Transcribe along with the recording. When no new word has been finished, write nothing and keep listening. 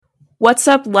What's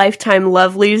up, Lifetime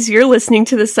Lovelies? You're listening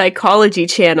to the Psychology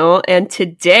Channel, and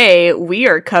today we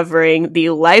are covering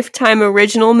the Lifetime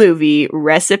original movie,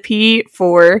 Recipe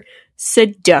for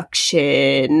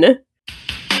Seduction.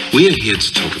 We are here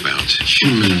to talk about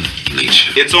human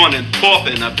nature. It's on and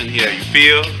popping up in here, you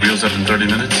feel? Wheels up in 30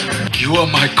 minutes. You are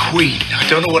my queen. I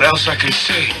don't know what else I can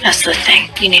say. That's the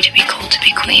thing. You need to be cool to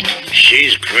be queen.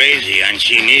 She's crazy and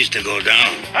she needs to go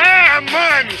down. I'm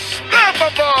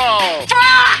unstoppable!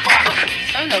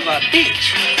 Son of a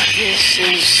bitch. This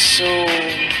is so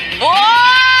boring!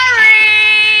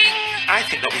 I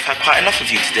think that we've had quite enough of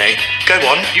you today. Go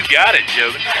on. You got it,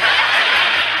 Jobin.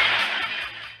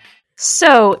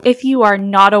 So, if you are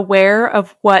not aware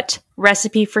of what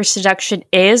Recipe for Seduction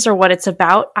is or what it's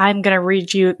about, I'm going to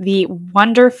read you the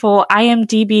wonderful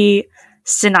IMDb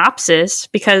synopsis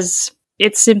because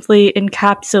it simply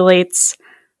encapsulates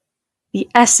the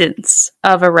essence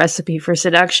of a recipe for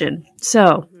seduction.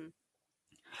 So,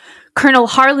 Colonel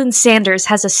Harlan Sanders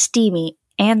has a steamy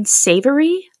and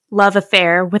savory love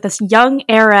affair with a young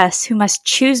heiress who must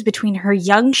choose between her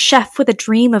young chef with a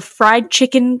dream of fried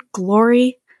chicken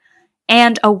glory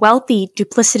and a wealthy,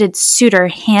 duplicitous suitor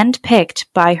handpicked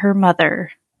by her mother.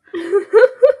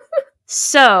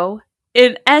 So,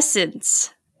 in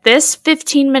essence, this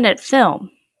 15-minute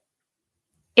film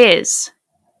is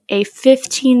a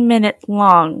 15-minute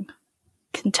long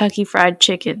Kentucky Fried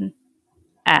Chicken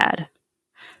ad.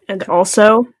 And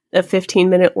also a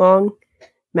 15-minute long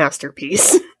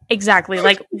masterpiece. Exactly.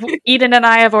 Like Eden and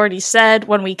I have already said,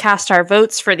 when we cast our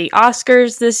votes for the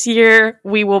Oscars this year,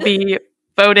 we will be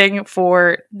voting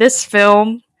for this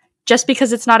film. Just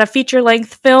because it's not a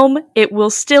feature-length film, it will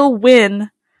still win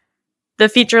the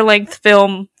feature-length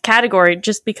film category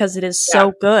just because it is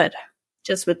so good.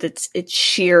 Just with its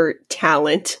sheer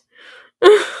talent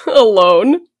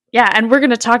alone. Yeah, and we're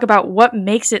going to talk about what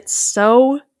makes it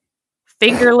so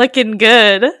finger-licking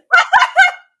good.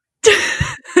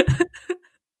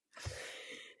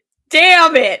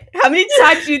 Damn it! How many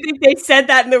times do you think they said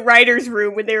that in the writer's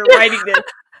room when they were writing this?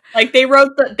 Like, they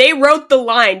wrote the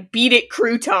line, "Beat it,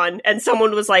 crouton," and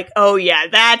someone was like, "Oh yeah,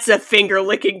 that's a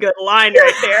finger-licking good line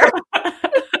right there."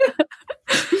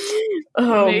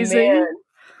 Oh, amazing. Man.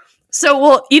 So,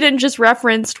 well, Eden just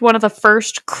referenced one of the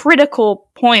first critical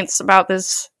points about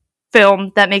this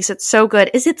film that makes it so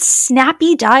good is its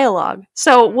snappy dialogue.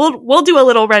 So we'll do a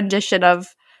little rendition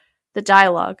of the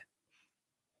dialogue.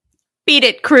 Beat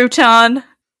it, crouton.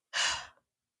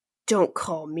 Don't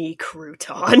call me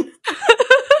crouton.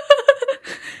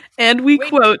 And we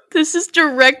quote, this is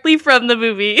directly from the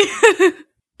movie.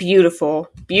 Beautiful.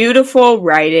 Beautiful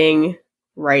writing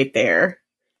right there.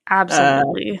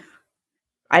 Absolutely.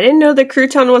 I didn't know that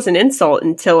crouton was an insult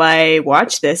until I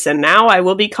watched this, and now I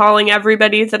will be calling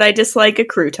everybody that I dislike a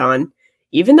crouton,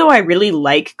 even though I really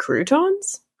like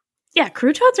croutons. Yeah,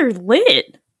 croutons are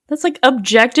lit. That's like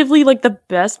objectively like the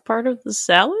best part of the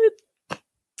salad.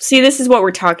 See, this is what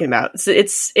we're talking about.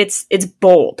 It's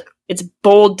bold. It's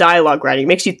bold dialogue writing. It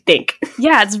makes you think.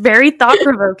 Yeah, it's very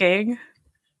thought-provoking.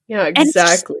 Yeah,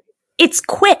 exactly. It's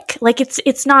quick. Like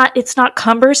it's not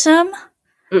cumbersome.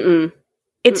 Mm-mm.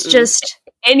 It's just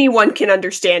anyone can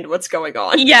understand what's going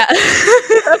on. Yeah.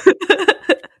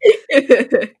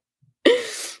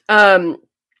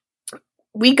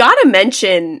 We gotta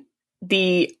mention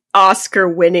the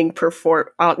Oscar-worthy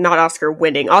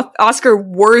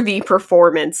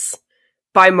performance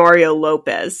by Mario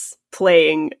Lopez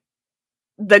playing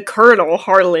the Colonel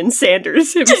Harlan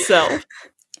Sanders himself.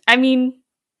 I mean,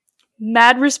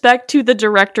 mad respect to the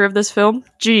director of this film,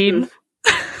 Gene.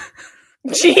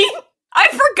 Gene? I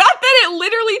forgot that it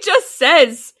literally just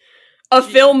says a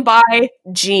film by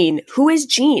Gene. Who is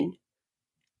Gene?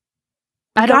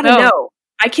 I don't know.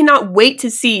 I cannot wait to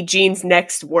see Gene's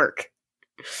next work.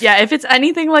 Yeah, if it's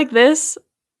anything like this,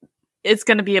 it's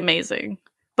going to be amazing.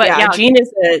 But yeah, Gene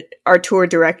is our tour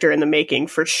director in the making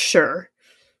for sure.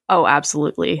 Oh,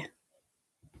 absolutely.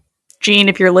 Gene,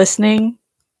 if you're listening,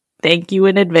 thank you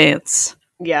in advance.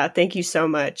 Yeah, thank you so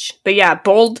much. But yeah,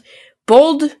 bold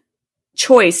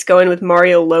choice going with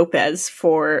Mario Lopez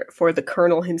for the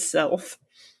Colonel himself.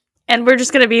 And we're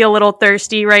just going to be a little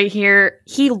thirsty right here.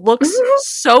 He looks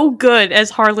so good as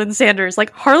Harlan Sanders.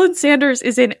 Like, Harlan Sanders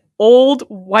is an old,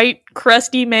 white,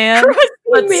 crusty man.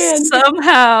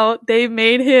 Somehow they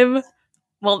made him,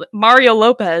 Mario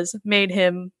Lopez made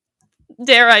him,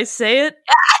 dare I say it,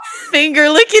 finger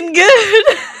licking good.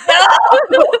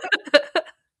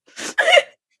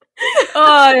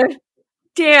 Oh,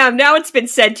 damn, now it's been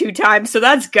said 2 times, so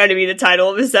that's gonna be the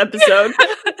title of this episode.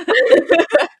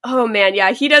 Oh man,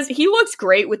 yeah, he looks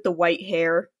great with the white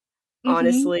hair,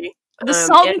 honestly. The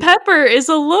salt and pepper is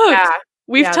a look. Yeah,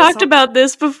 We've talked about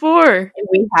this before.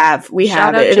 We have.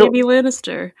 Shout out Jamie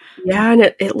Lannister. Yeah, and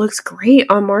it looks great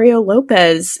on Mario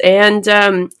Lopez.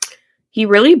 And he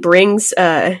really brings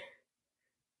a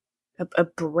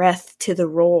breadth to the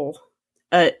role,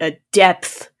 a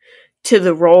depth to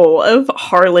the role of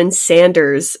Harlan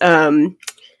Sanders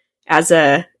as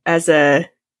a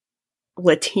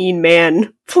Latin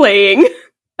man playing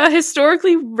a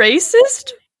historically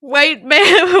racist white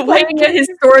man, a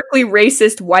historically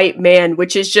racist white man,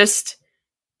 which is just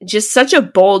such a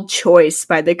bold choice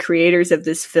by the creators of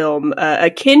this film,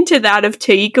 akin to that of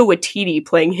Taika Waititi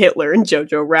playing Hitler in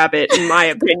Jojo Rabbit, in my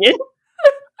opinion.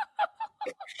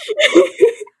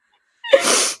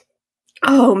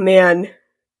 Oh man!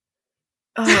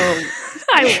 Oh,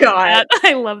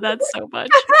 I love that so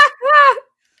much.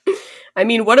 I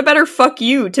mean, what a better fuck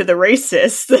you to the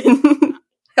racist than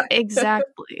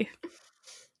exactly.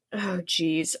 Oh,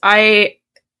 geez. I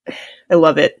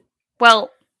love it.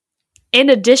 Well, in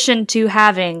addition to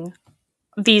having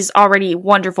these already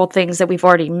wonderful things that we've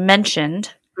already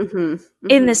mentioned,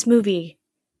 in this movie,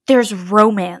 there's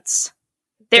romance.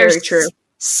 There's very true.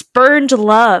 Spurned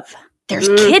love. There's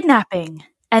kidnapping.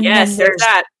 And yes, then there's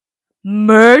that.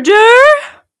 Murder?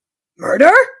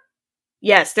 Murder?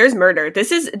 Yes, there's murder.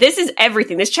 This is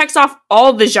everything. This checks off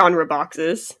all the genre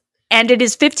boxes. And it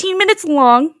is 15 minutes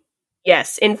long.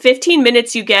 Yes, in 15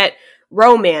 minutes you get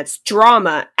romance,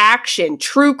 drama, action,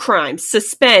 true crime,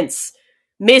 suspense,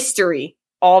 mystery,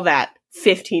 all that.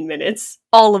 15 minutes.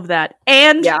 All of that.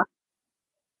 And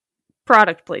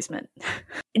product placement.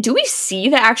 Do we see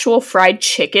the actual fried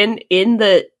chicken in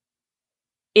the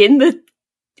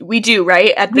we do,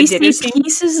 right? At the dinner scene?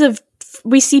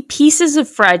 We see pieces of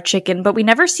fried chicken, but we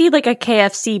never see like a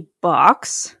KFC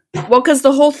box. Well, because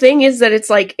the whole thing is that it's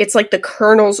like the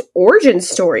Colonel's origin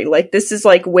story. Like, this is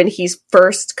like when he's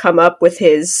first come up with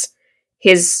his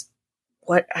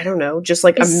what, I don't know, just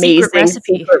like his amazing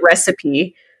secret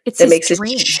recipe. It's that makes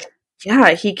dream.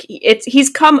 He's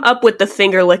come up with the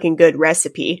finger licking good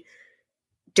recipe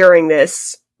during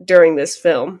this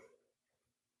film.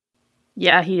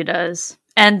 Yeah, he does.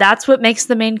 And that's what makes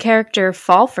the main character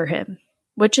fall for him,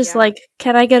 which is like,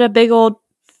 can I get a big old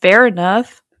fair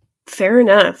enough? Fair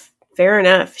enough.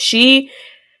 She,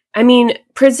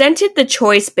 presented the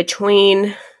choice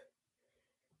between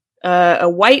a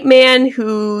white man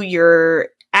who your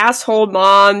asshole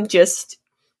mom just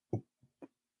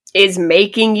is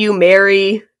making you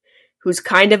marry, who's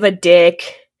kind of a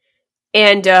dick,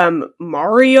 and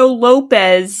Mario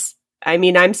Lopez,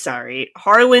 I'm sorry,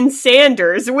 Harlan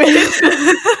Sanders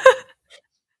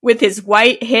with his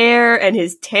white hair and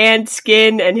his tanned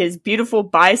skin and his beautiful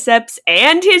biceps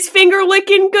and his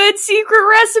finger-licking good secret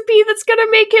recipe that's gonna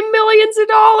make him millions of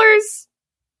dollars.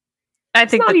 I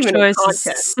think the choice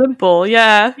is simple,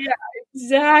 yeah. Yeah,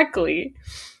 exactly.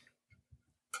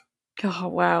 Oh,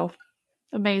 wow.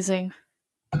 Amazing.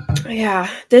 Yeah,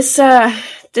 this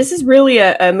is really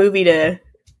a movie to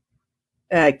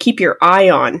keep your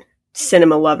eye on,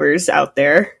 cinema lovers out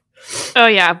there. Oh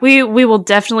yeah, we will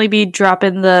definitely be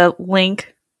dropping the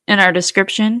link in our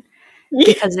description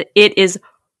because it is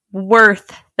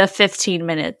worth the 15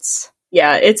 minutes.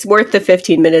 Yeah, it's worth the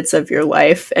 15 minutes of your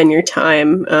life and your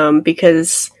time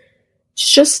because it's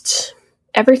just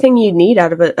everything you need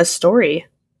out of a story.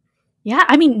 Yeah,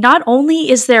 not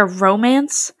only is there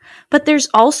romance, but there's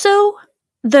also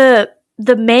the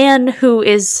man who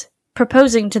is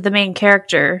proposing to the main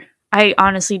character. I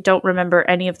honestly don't remember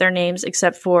any of their names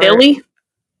except for Billy.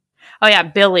 Oh yeah,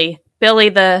 Billy. Billy,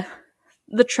 the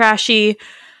trashy.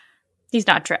 He's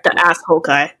not trash. The asshole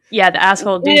guy. Yeah, the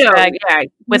asshole douchebag. Yeah,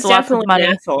 with lots of money.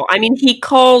 Asshole. He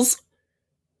calls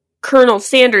Colonel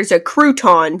Sanders a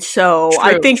crouton, so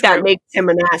I think that makes him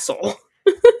an asshole.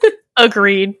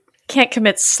 Agreed. Can't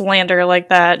commit slander like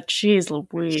that. Jeez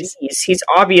Louise. He's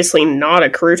obviously not a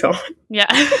crouton. Yeah.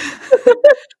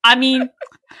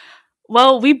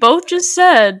 Well, we both just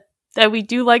said that we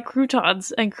do like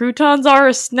croutons, and croutons are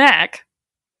a snack.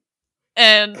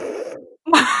 And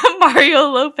Mario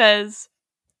Lopez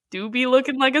do be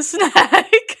looking like a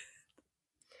snack.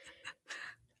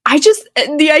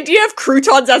 The idea of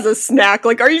croutons as a snack,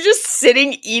 like, are you just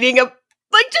sitting eating just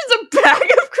a bag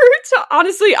of croutons?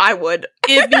 Honestly, I would.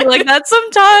 It'd be like that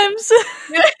sometimes.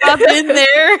 Up in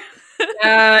there.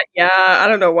 Yeah, I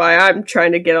don't know why I'm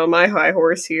trying to get on my high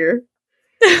horse here.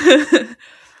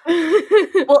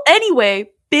 Well, anyway,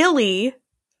 Billy,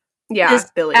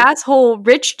 Billy, asshole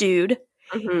rich dude,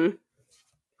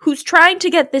 who's trying to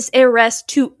get this heiress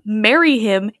to marry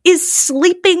him, is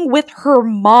sleeping with her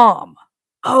mom.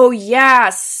 Oh yeah,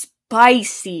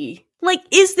 spicy. Like,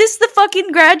 is this the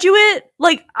fucking Graduate?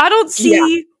 Like, I don't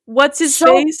see what's his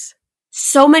face.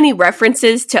 so many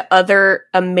references to other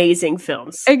amazing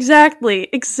films. Exactly.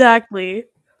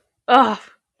 Ugh.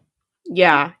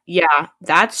 Yeah,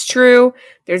 that's true.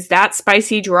 There's that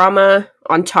spicy drama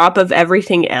on top of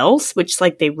everything else, which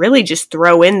like they really just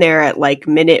throw in there at like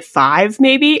minute 5,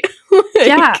 maybe.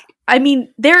 Yeah. I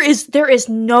mean, there is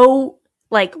no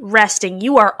like resting.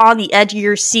 You are on the edge of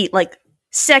your seat. Like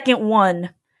second one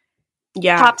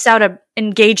pops out an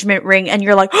engagement ring, and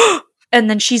you're like, and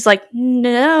then she's like,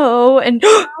 no, and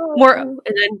more, and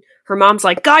then her mom's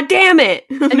like, God damn it,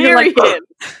 and marry him. And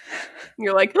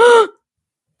you're like,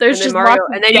 there's just Mario,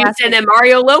 and then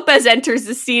Mario Lopez enters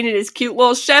the scene in his cute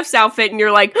little chef's outfit, and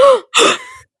you're like,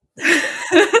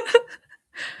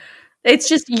 it's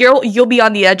just you'll be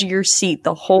on the edge of your seat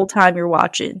the whole time you're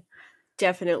watching.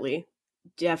 Definitely.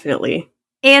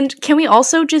 And can we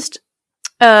also just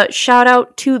shout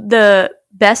out to the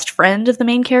best friend of the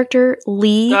main character,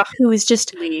 Lee, who is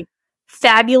just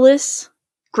fabulous.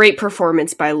 Great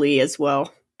performance by Lee as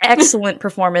well. Excellent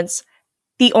performance.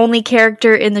 The only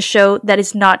character in the show that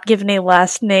is not given a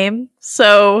last name.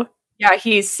 So yeah,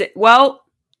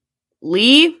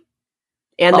 Lee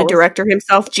and the director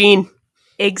himself, Gene.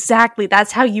 Exactly.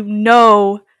 That's how you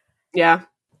know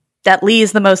that Lee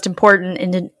is the most important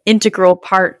and an integral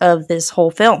part of this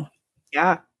whole film.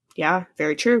 Yeah,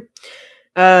 very true.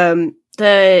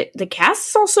 The cast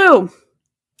is also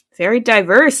very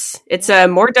diverse. It's a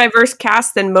more diverse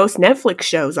cast than most Netflix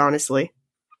shows, honestly.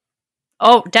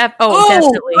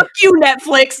 Definitely. Fuck you,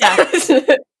 Netflix.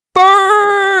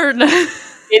 Burn!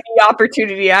 Any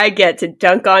opportunity I get to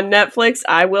dunk on Netflix,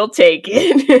 I will take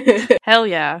it. Hell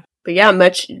yeah. But yeah,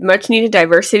 much needed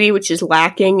diversity, which is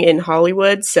lacking in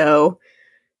Hollywood. So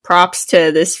props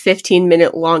to this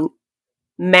 15-minute long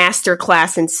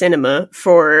masterclass in cinema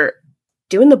for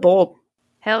doing the bold.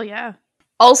 Hell yeah.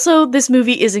 Also, this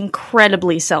movie is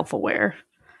incredibly self-aware.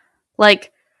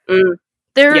 Like,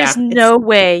 there is no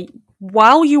way,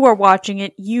 while you are watching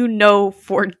it, you know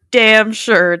for damn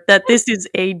sure that this is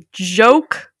a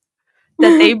joke,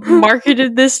 that they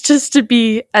marketed this just to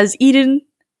be, as Eden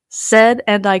said,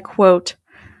 and I quote,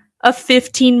 a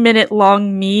 15-minute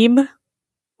long meme.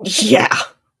 Yeah.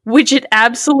 Which it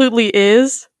absolutely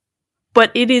is,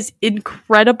 but it is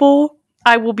incredible.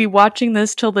 I will be watching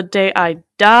this till the day I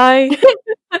die.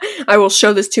 I will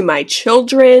show this to my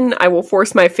children. I will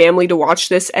force my family to watch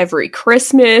this every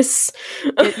Christmas.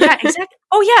 Yeah, exactly.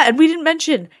 Oh yeah, and we didn't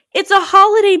mention, it's a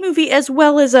holiday movie as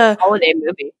well as a holiday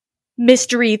movie.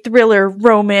 Mystery, thriller,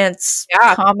 romance,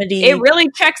 comedy. It really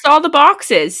checks all the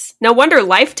boxes. No wonder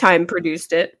Lifetime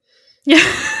produced it. Yeah.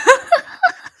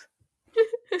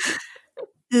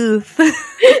 Oof.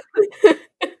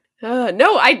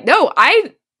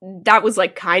 That was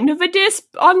like kind of a diss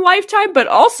on Lifetime, but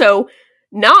also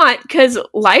not, because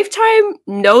Lifetime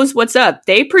knows what's up.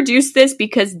 They produced this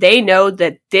because they know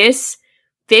that this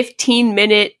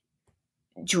 15-minute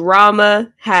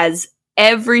drama has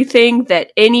everything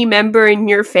that any member in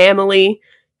your family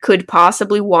could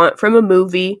possibly want from a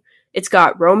movie. It's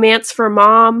got romance for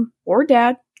mom or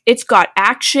dad. It's got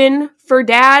action for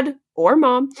dad or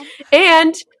mom.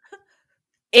 And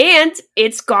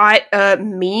it's got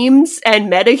memes and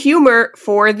meta humor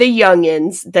for the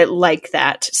youngins that like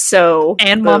that. So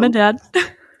and mom and dad.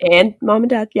 And mom and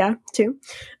dad, yeah, too.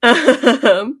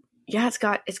 Yeah, it's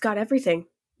got everything.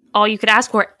 All you could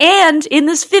ask for. And in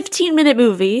this 15-minute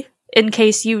movie, in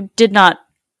case you did not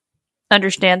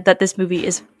understand that this movie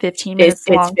is 15 minutes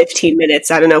long. It's 15 minutes.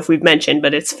 I don't know if we've mentioned,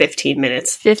 but it's 15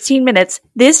 minutes. 15 minutes.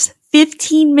 This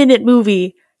 15-minute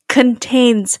movie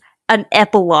contains an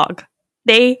epilogue.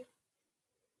 What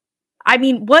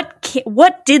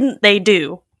didn't they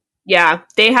do? Yeah,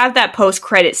 they have that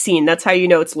post-credit scene. That's how you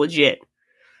know it's legit.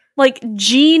 Like,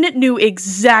 Gene knew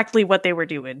exactly what they were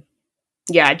doing.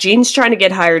 Yeah, Gene's trying to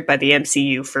get hired by the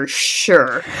MCU for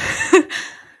sure.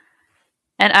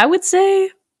 And I would say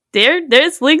their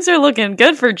links are looking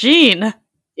good for Gene.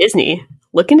 Disney,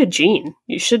 look into Gene.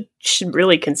 You should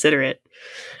really consider it.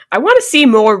 I want to see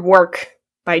more work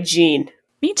by Gene.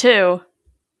 Me too.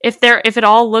 If it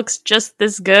all looks just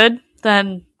this good,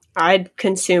 then I'd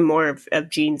consume more of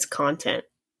Gene's content.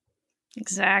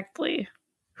 Exactly.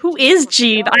 Who is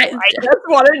Gene? I just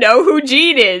want to know who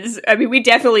Gene is. I mean, we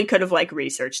definitely could have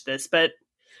researched this, but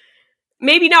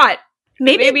maybe not.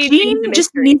 Maybe Gene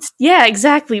just needs. Yeah,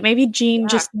 exactly. Maybe Gene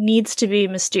just needs to be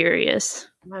mysterious.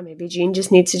 Well, maybe Gene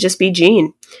just needs to just be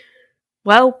Gene.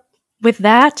 Well, with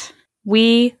that,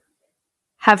 we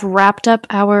have wrapped up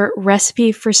our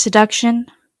recipe for seduction.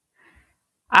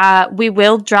 We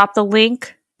will drop the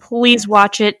link. Please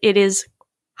watch it. It is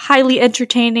highly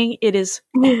entertaining. It is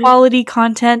quality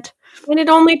content. And it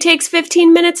only takes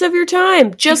 15 minutes of your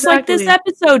time, just like this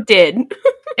episode did.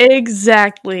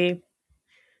 Exactly.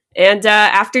 And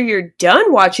after you're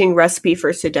done watching Recipe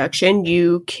for Seduction,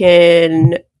 you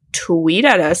can tweet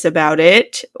at us about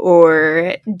it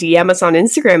or DM us on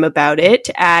Instagram about it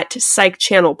at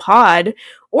psychchannelpod,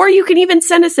 or you can even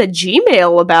send us a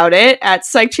Gmail about it at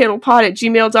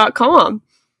psychchannelpod@gmail.com.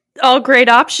 All great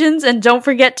options, and don't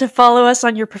forget to follow us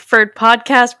on your preferred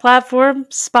podcast platform,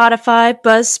 Spotify,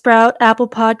 Buzzsprout, Apple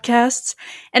Podcasts,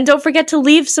 and don't forget to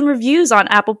leave some reviews on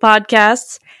Apple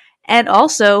Podcasts, and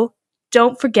also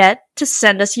don't forget to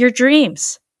send us your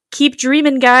dreams. Keep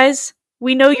dreaming, guys.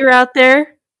 We know you're out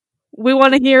there. We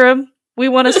want to hear them. We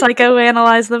want to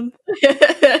psychoanalyze them.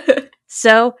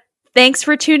 So, thanks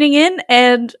for tuning in,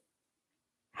 and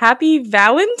happy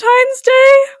Valentine's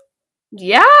Day!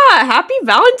 Yeah, happy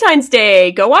Valentine's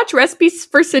Day! Go watch Recipes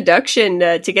for Seduction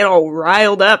to get all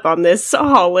riled up on this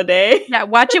holiday. Yeah,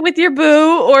 watch it with your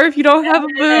boo, or if you don't have a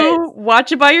boo,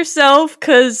 watch it by yourself,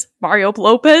 because Mario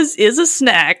Lopez is a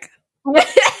snack.